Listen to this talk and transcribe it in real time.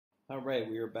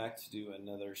Alright, we are back to do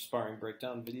another sparring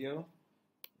breakdown video.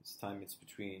 This time it's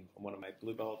between one of my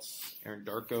blue belts, Aaron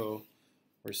Darko,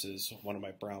 versus one of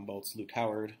my brown belts, Luke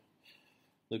Howard.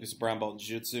 Luke is a brown belt in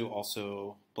Jiu-Jitsu,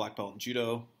 also black belt in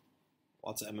Judo,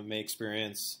 lots of MMA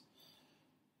experience.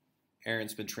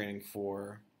 Aaron's been training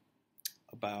for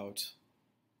about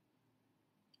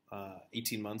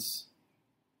 18 months.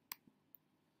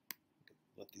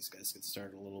 Let these guys get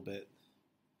started a little bit.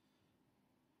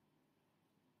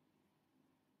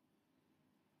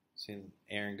 Seeing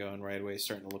Aaron going right away,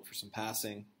 starting to look for some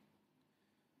passing.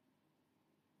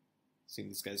 Seeing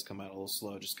these guys come out a little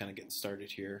slow, just kind of getting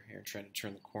started here. Aaron trying to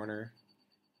turn the corner.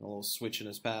 A little switch in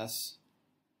his pass.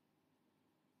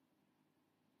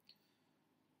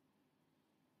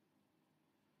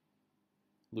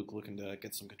 Luke looking to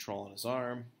get some control on his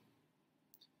arm.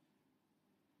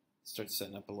 Starts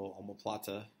setting up a little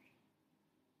omoplata.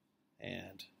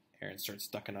 And Aaron starts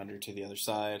ducking under to the other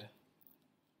side.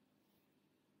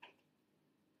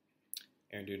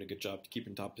 Aaron doing a good job to keep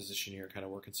in top position here, kind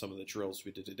of working some of the drills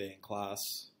we did today in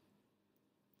class.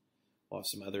 We'll have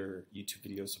some other YouTube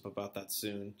videos up about that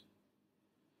soon.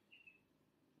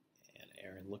 And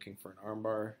Aaron looking for an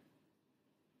armbar.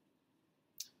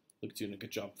 Luke doing a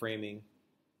good job framing.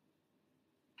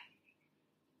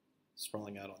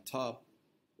 Sprawling out on top.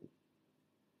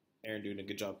 Aaron doing a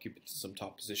good job keeping some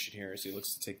top position here as he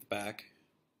looks to take the back.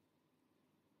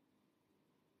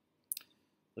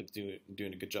 Luke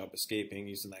doing a good job escaping,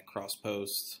 using that cross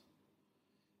post,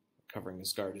 covering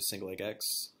his guard as single leg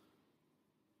X.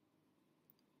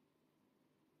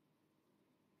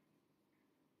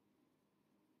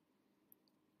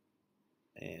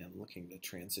 And looking to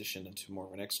transition into more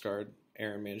of an X guard.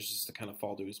 Aaron manages to kind of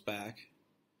fall to his back.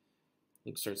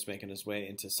 Luke starts making his way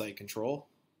into sight control.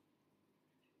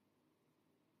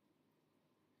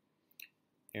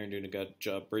 Aaron doing a good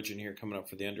job bridging here, coming up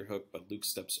for the underhook, but Luke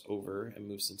steps over and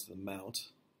moves into the mount.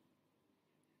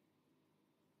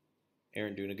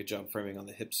 Aaron doing a good job framing on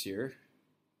the hips here.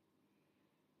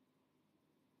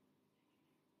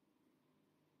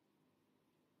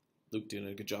 Luke doing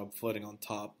a good job floating on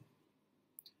top.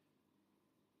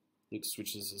 Luke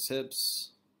switches his hips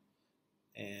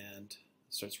and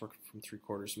starts working from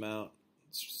 3/4 mount.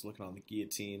 Just looking on the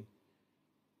guillotine.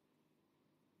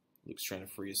 Luke's trying to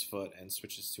free his foot and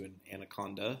switches to an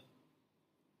anaconda.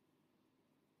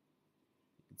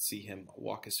 You can see him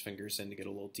walk his fingers in to get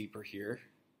a little deeper here.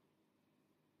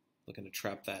 Looking to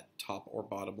trap that top or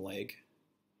bottom leg.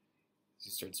 As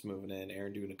he starts moving in,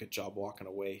 Aaron doing a good job walking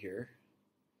away here.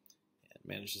 And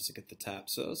manages to get the tap.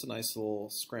 So it was a nice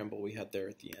little scramble we had there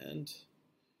at the end.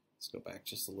 Let's go back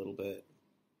just a little bit.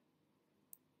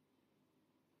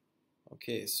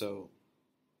 Okay, so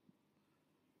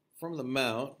from the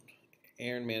mount,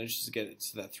 Aaron manages to get it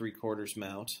to that 3/4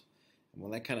 mount. And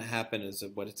when that kind of happened,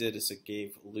 what it did is it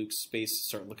gave Luke space to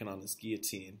start looking on his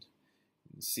guillotine.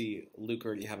 You can see Luke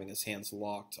already having his hands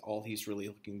locked. All he's really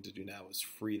looking to do now is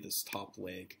free this top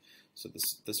leg. So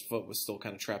this foot was still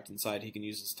kind of trapped inside. He can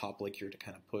use his top leg here to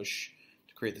kind of push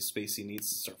to create the space he needs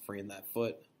to start freeing that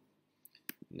foot.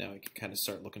 Now he can kind of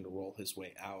start looking to roll his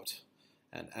way out.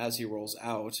 And as he rolls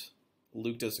out,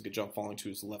 Luke does a good job falling to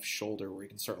his left shoulder where he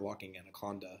can start locking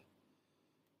anaconda.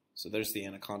 So there's the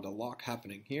anaconda lock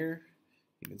happening here.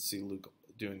 You can see Luke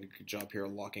doing a good job here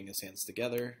locking his hands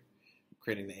together,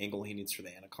 creating the angle he needs for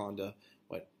the anaconda.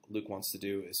 What Luke wants to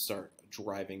do is start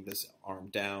driving this arm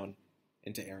down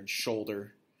into Aaron's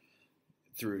shoulder.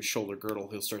 Through his shoulder girdle,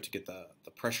 he'll start to get the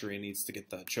pressure he needs to get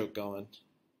the choke going.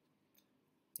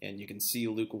 And you can see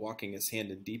Luke walking his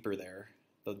hand in deeper there.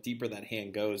 The deeper that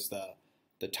hand goes, the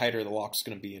tighter the lock's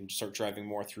going to be and start driving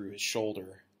more through his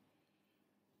shoulder.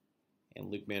 And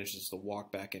Luke manages to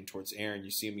walk back in towards Aaron.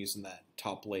 You see him using that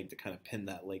top leg to kind of pin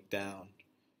that leg down.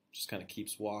 Just kind of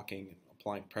keeps walking and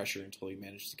applying pressure until he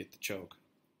manages to get the choke.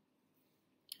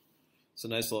 It's a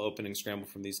nice little opening scramble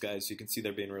from these guys. You can see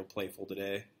they're being real playful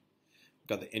today. We've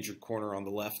got the injured corner on the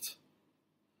left.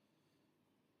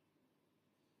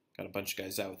 Got a bunch of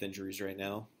guys out with injuries right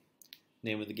now.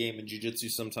 Name of the game in Jiu-Jitsu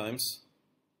sometimes.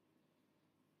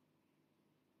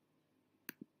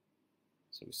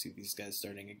 So we see these guys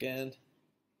starting again.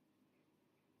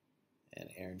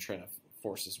 And Aaron trying to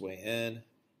force his way in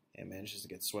and manages to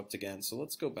get swept again. So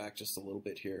let's go back just a little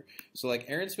bit here. So like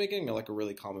Aaron's making like a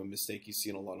really common mistake you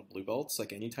see in a lot of blue belts.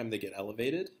 Like anytime they get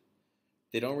elevated,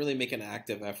 they don't really make an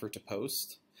active effort to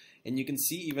post. And you can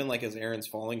see even like as Aaron's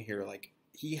falling here, like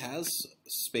he has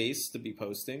space to be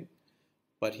posting,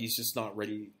 but he's just not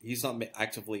ready. He's not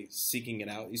actively seeking it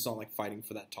out. He's not like fighting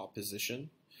for that top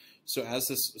position. So as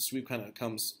this sweep kind of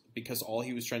comes, because all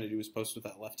he was trying to do was post with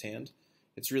that left hand,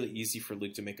 it's really easy for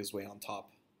Luke to make his way on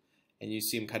top. and you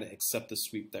see him kind of accept the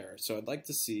sweep there. So I'd like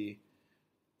to see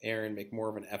Aaron make more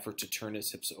of an effort to turn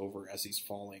his hips over as he's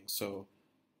falling. So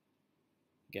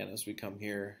again, as we come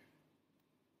here,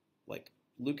 like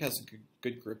Luke has a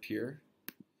good grip here,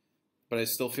 but I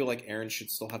still feel like Aaron should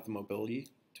still have the mobility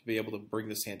to be able to bring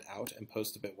this hand out and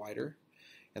post a bit wider,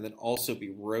 and then also be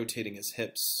rotating his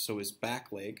hips so his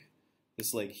back leg,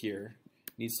 this leg here,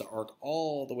 needs to arc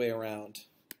all the way around,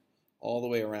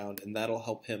 and that'll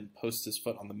help him post his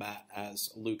foot on the mat as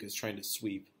Luke is trying to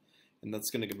sweep, and that's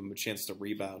going to give him a chance to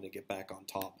rebound and get back on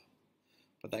top.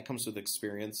 But that comes with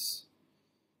experience.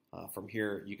 From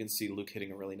here, you can see Luke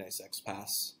hitting a really nice X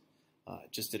pass.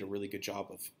 Just did a really good job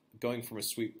of going from a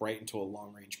sweep right into a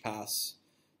long-range pass,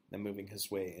 then moving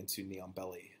his way into knee on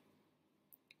belly.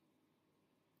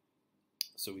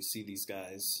 So we see these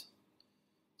guys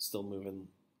still moving.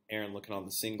 Aaron looking on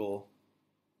the single.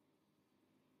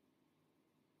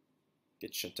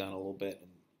 Gets shut down a little bit,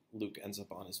 and Luke ends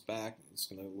up on his back. It's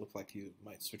going to look like he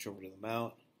might switch over to the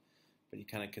mount, but he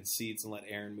kind of concedes and let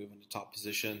Aaron move into top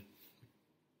position.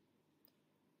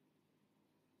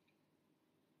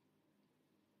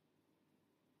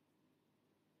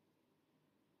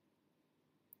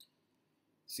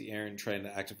 See Aaron trying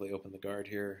to actively open the guard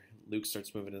here. Luke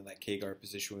starts moving in that K-guard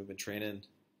position we've been training.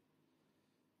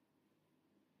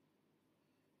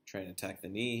 Trying to attack the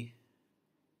knee.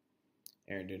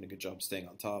 Aaron doing a good job staying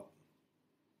on top.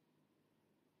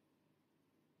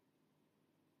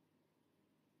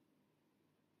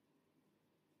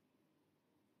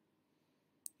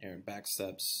 Aaron back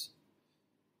steps,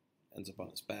 ends up on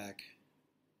his back,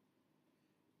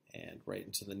 and right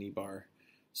into the knee bar.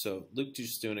 So Luke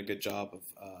just doing a good job of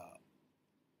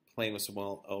playing with some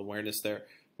awareness there.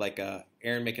 Like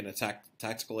Aaron making a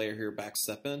tactical error here, back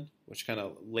step in, which kind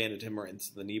of landed him right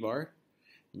into the knee bar.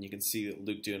 And you can see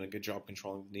Luke doing a good job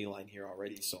controlling the knee line here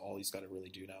already. So all he's got to really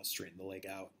do now is straighten the leg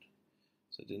out.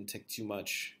 So it didn't take too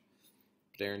much.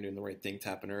 But Aaron doing the right thing,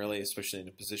 tapping early, especially in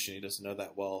a position he doesn't know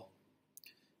that well.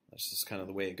 That's just kind of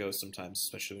the way it goes sometimes,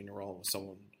 especially when you're rolling with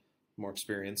someone more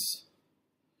experienced.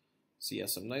 So yeah,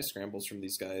 some nice scrambles from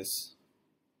these guys.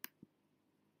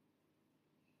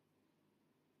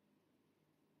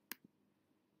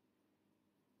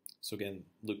 So again,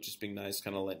 Luke just being nice,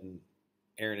 kind of letting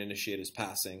Aaron initiate his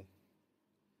passing.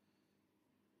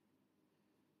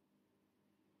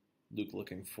 Luke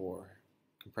looking for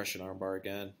compression armbar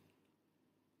again.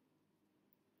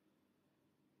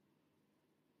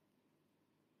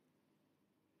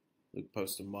 Luke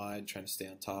posting wide, trying to stay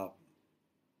on top.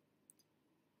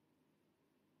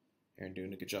 Aaron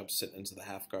doing a good job sitting into the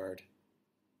half guard.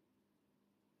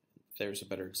 There's a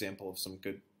better example of some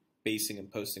good basing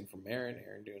and posting from Aaron.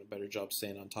 Aaron doing a better job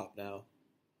staying on top now.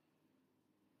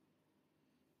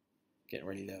 Getting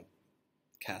ready to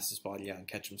cast his body out and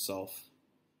catch himself.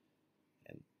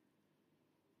 And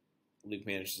Luke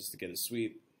manages to get a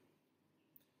sweep.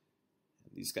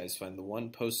 And these guys find the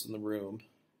one post in the room.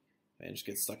 Manage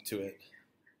to get stuck to it.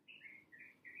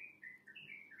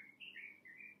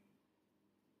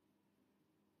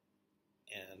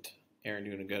 And Aaron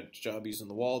doing a good job using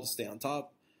the wall to stay on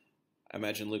top. I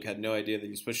imagine Luke had no idea that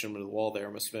he was pushing him to the wall there.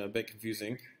 It must have been a bit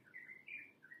confusing.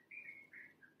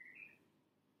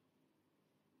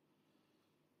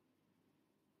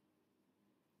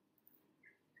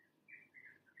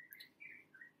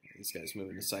 These guys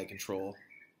moving to side control.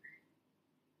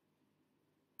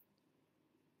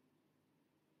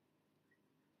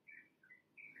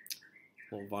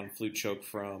 Little Von Flute choke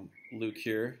from Luke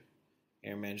here.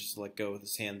 Aaron manages to let go with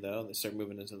his hand though. They start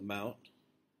moving into the mount.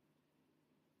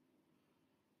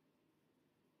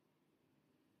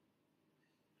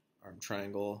 Arm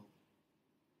triangle.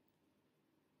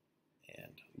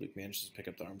 And Luke manages to pick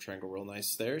up the arm triangle real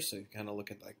nice there. So you kind of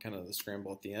look at that kind of the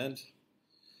scramble at the end.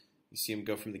 You see him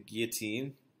go from the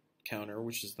guillotine counter,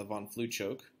 which is the Von Flute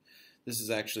choke. This is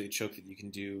actually a choke that you can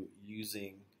do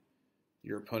using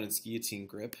your opponent's guillotine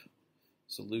grip.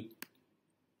 So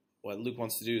what Luke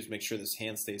wants to do is make sure this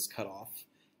hand stays cut off,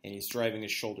 and he's driving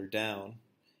his shoulder down.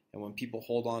 And when people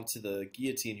hold on to the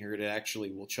guillotine here, it actually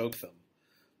will choke them.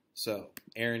 So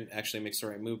Aaron actually makes the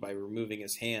right move by removing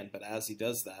his hand, but as he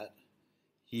does that,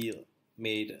 he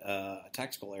made a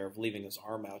tactical error of leaving his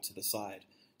arm out to the side.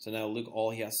 So now Luke,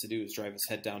 all he has to do is drive his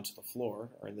head down to the floor,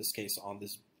 or in this case on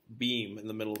this beam in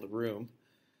the middle of the room,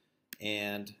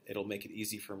 and it'll make it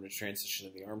easy for him to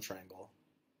transition to the arm triangle.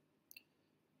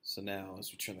 So now,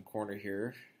 as we turn the corner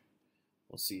here,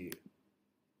 we'll see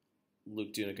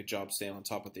Luke doing a good job staying on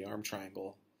top of the arm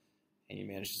triangle, and he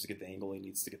manages to get the angle he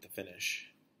needs to get the finish.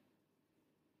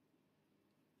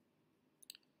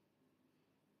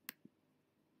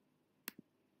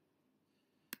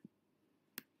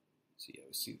 So yeah,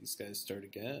 we see these guys start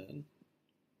again.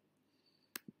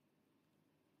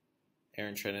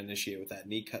 Aaron trying to initiate with that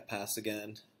knee cut pass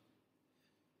again.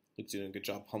 Luke doing a good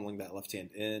job pummeling that left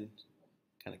hand in,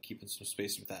 kind of keeping some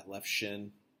space with that left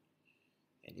shin.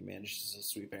 And he manages to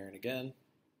sweep Aaron again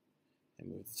and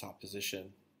move the top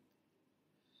position.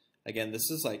 Again,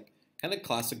 this is like kind of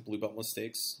classic blue belt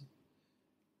mistakes.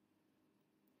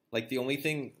 Like the only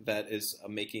thing that is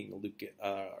making Luke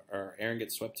or Aaron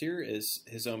get swept here is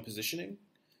his own positioning.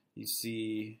 You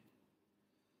see,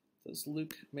 does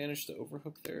Luke manage to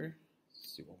overhook there?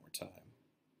 Let's see one more time.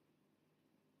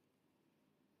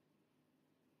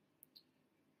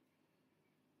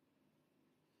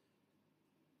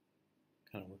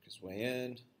 Kind of work his way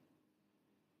in.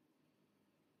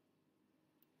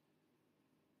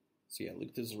 So yeah,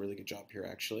 Luke does a really good job here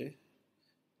actually.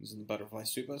 Using the butterfly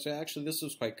sweep. So actually, this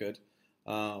was quite good.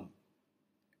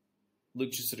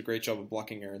 Luke just did a great job of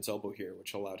blocking Aaron's elbow here,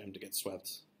 which allowed him to get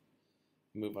swept.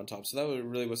 Move on top. So that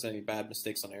really wasn't any bad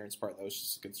mistakes on Aaron's part. That was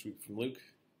just a good sweep from Luke.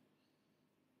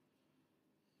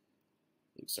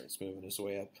 Luke starts moving his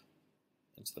way up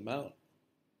into the mount.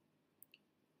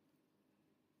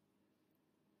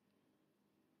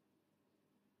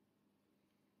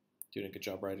 Doing a good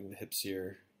job riding the hips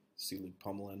here. See Luke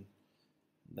pummeling.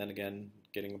 And then again,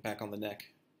 getting back on the neck.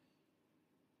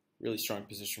 Really strong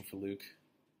position for Luke.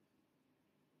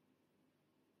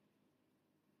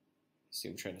 See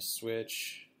him trying to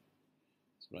switch.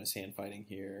 Some nice hand fighting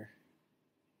here.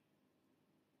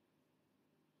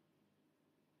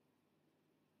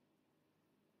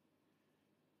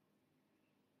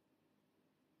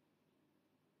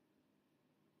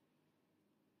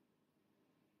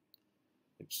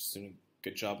 Just doing a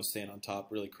good job of staying on top,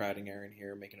 really crowding Aaron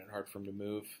here, making it hard for him to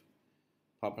move.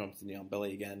 Popping up to the knee on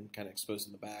belly again, kind of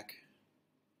exposing the back.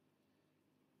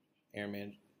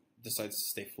 Aaron decides to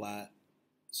stay flat,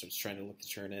 starts trying to look to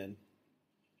turn in.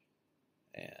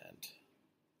 And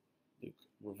Luke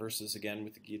reverses again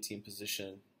with the guillotine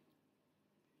position.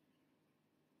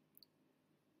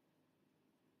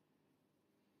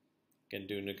 Again,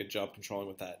 doing a good job controlling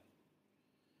with that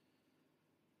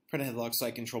front headlock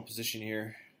side control position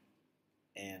here,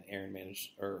 and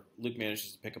Luke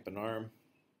manages to pick up an arm,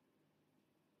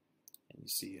 and you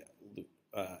see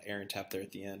Aaron tap there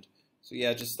at the end. So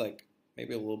yeah, just like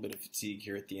maybe a little bit of fatigue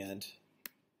here at the end.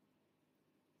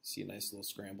 See a nice little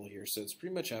scramble here. So it's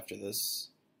pretty much after this.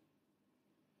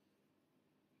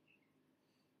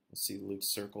 We'll see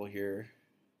Luke's circle here.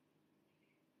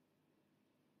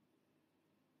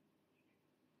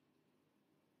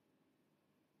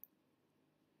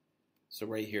 So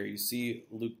right here, you see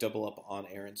Luke double up on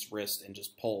Aaron's wrist and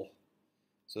just pull.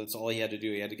 So that's all he had to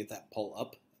do. He had to get that pull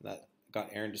up. And that got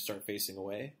Aaron to start facing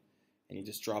away. And he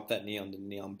just dropped that knee on the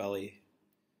knee on belly.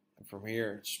 And from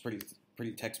here, it's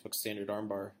pretty textbook standard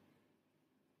armbar.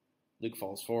 Luke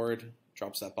falls forward,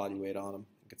 drops that body weight on him,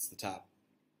 and gets the tap.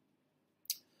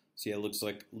 So yeah, it looks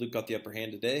like Luke got the upper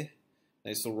hand today.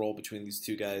 Nice little roll between these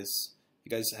two guys.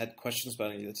 If you guys had questions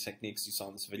about any of the techniques you saw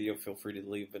in this video, feel free to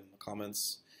leave it in the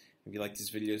comments. If you like these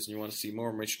videos and you want to see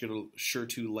more, make sure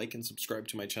to like and subscribe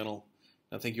to my channel.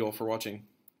 Now, thank you all for watching.